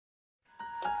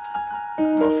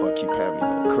Motherfucker keep having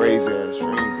these little crazy ass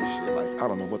dreams and shit. Like, I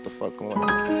don't know what the fuck going on.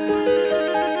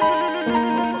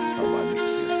 Motherfuckers talking about I need to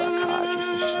see a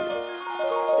psychiatrist and shit.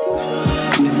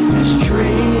 This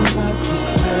dream I keep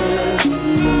having,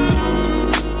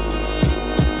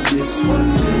 this one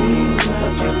thing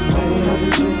I've been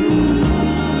waiting,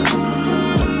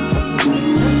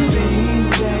 nothing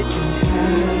that can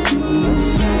have no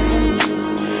sadness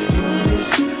in this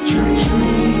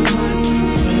dream I keep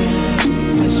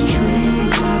having, this dream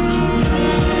I keep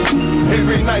having.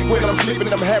 Every night when I'm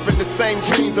sleeping, I'm having the same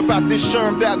dreams about this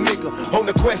shermed out nigga on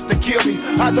the quest to kill me.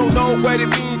 I don't know what it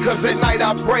means, cause at night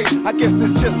I pray. I guess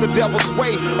this just the devil's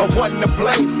way of wanting to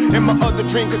blame. And my other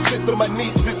dream consists of my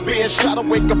nieces being shot. I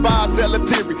wake up by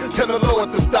cemetery, tell the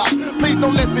Lord to stop. Please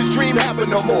don't let this dream happen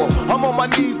no more. I'm on my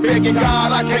knees begging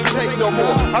God, I can't take no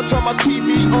more. I turn my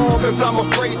TV on cause I'm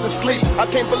afraid to sleep. I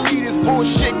can't believe this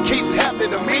bullshit keeps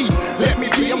happening to me. Let me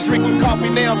be, I'm drinking coffee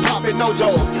now, I'm popping no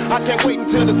jaws. I can't wait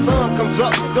until the sun comes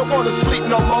up, don't wanna sleep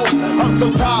no more. I'm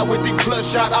so tired with these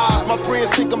bloodshot eyes. My friends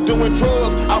think I'm doing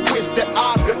drugs, I wish that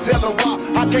I could tell them why.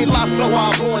 I can't lie, so I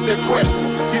avoid their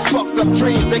questions. These fucked up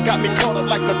dreams, they got me caught up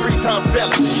like a 3-time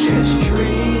felon. This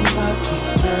dream I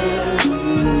keep having,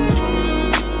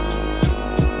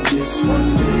 this one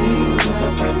thing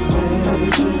I've been waiting,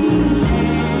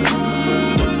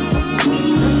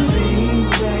 nothing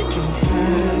that can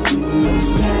have no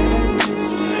sadness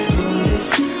in this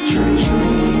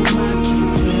dream I keep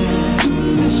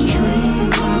having, this dream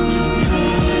I keep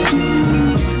having.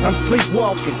 I'm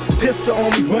sleepwalking, pistol on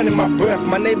me, running my breath.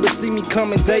 My neighbors see me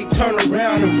coming, they turn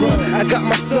around and run. I got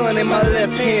my son in my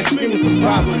left hand, screaming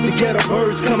survival. The ghetto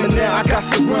birds coming now, I got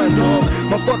to run, dog.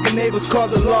 My fucking neighbors call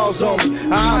the laws on me.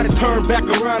 I oughta turn back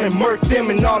around and murk them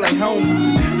and all their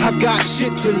homies. I got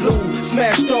shit to lose,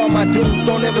 smashed all my dudes.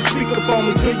 Don't ever speak up on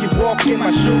me till you walk in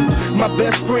my shoes. My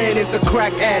best friend is a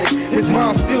crack addict. His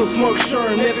mom still smokes sure,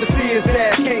 never see his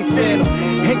ass, can't stand him.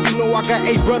 And you know I got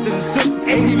 8 brothers and sisters,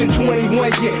 ain't even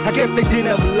 21 yet. I guess they didn't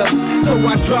ever love me. So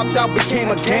I dropped out,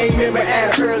 became a gang member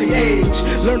at an early age.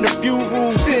 Learned a few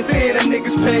rules, since then them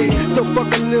niggas paid. So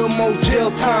fuck a little more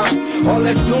jail time. All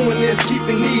that's doing is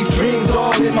keeping these dreams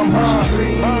all in my mind.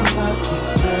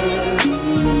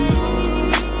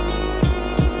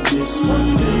 This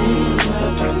one thing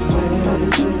I've been waiting,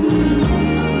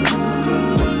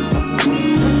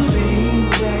 nothing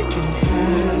that can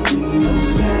have no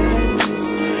sadness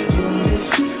in this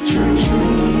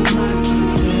dream I keep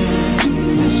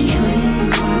having, this dream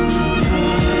I keep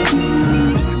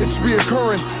having. It's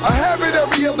reoccurring, I have it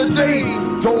every other day.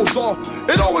 Doze off,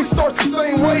 it always starts the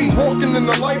same way. Walking in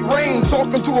the light rain,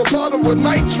 talking to a bottle of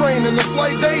night train in the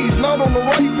slight days, not on the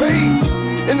right page.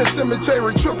 In the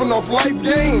cemetery, tripping off life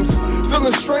games,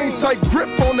 feeling strange, tight grip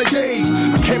on the gauge.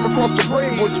 I came across the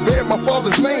grave which bared my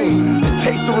father's name. The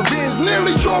taste of revenge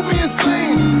nearly drove me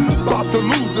insane. About to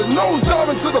lose it, nose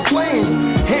diving to the flames.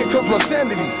 Handcuffed my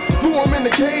sanity, threw him in the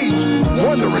cage.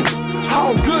 Wondering,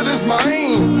 how good is my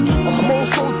aim? I'm all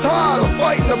so tired of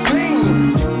fighting the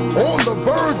pain. On the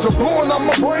verge of blowing out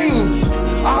my brains.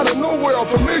 Out of nowhere, a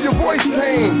familiar voice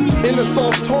came. In a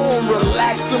soft tone,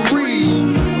 relax and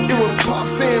breathe. It was Pop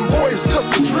saying, boy, it's just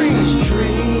a dream. This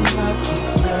dream I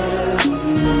keep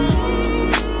having,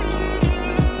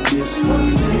 this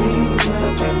one thing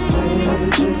I've been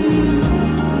waiting,